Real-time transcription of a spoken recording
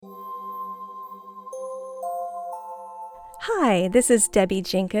Hi, this is Debbie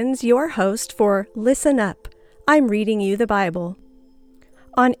Jenkins, your host for Listen Up. I'm reading you the Bible.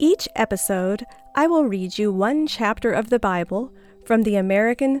 On each episode, I will read you one chapter of the Bible from the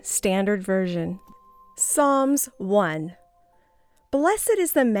American Standard Version. Psalms 1. Blessed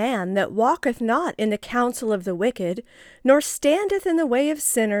is the man that walketh not in the counsel of the wicked, nor standeth in the way of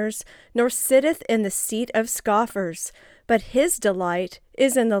sinners, nor sitteth in the seat of scoffers, but his delight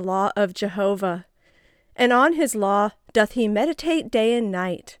is in the law of Jehovah. And on his law doth he meditate day and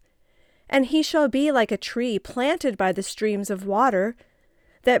night. And he shall be like a tree planted by the streams of water,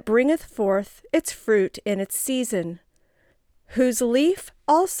 that bringeth forth its fruit in its season, whose leaf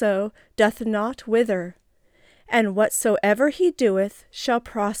also doth not wither, and whatsoever he doeth shall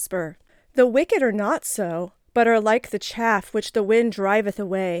prosper. The wicked are not so, but are like the chaff which the wind driveth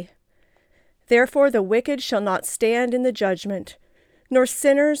away. Therefore the wicked shall not stand in the judgment, nor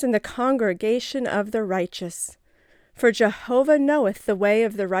sinners in the congregation of the righteous. For Jehovah knoweth the way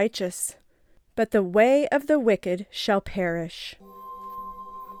of the righteous, but the way of the wicked shall perish.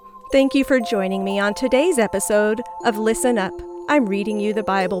 Thank you for joining me on today's episode of Listen Up, I'm Reading You the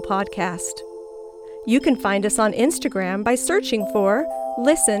Bible podcast. You can find us on Instagram by searching for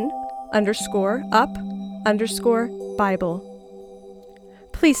listen_up_Bible.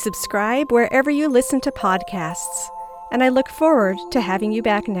 Please subscribe wherever you listen to podcasts, and I look forward to having you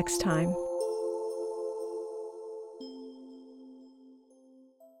back next time.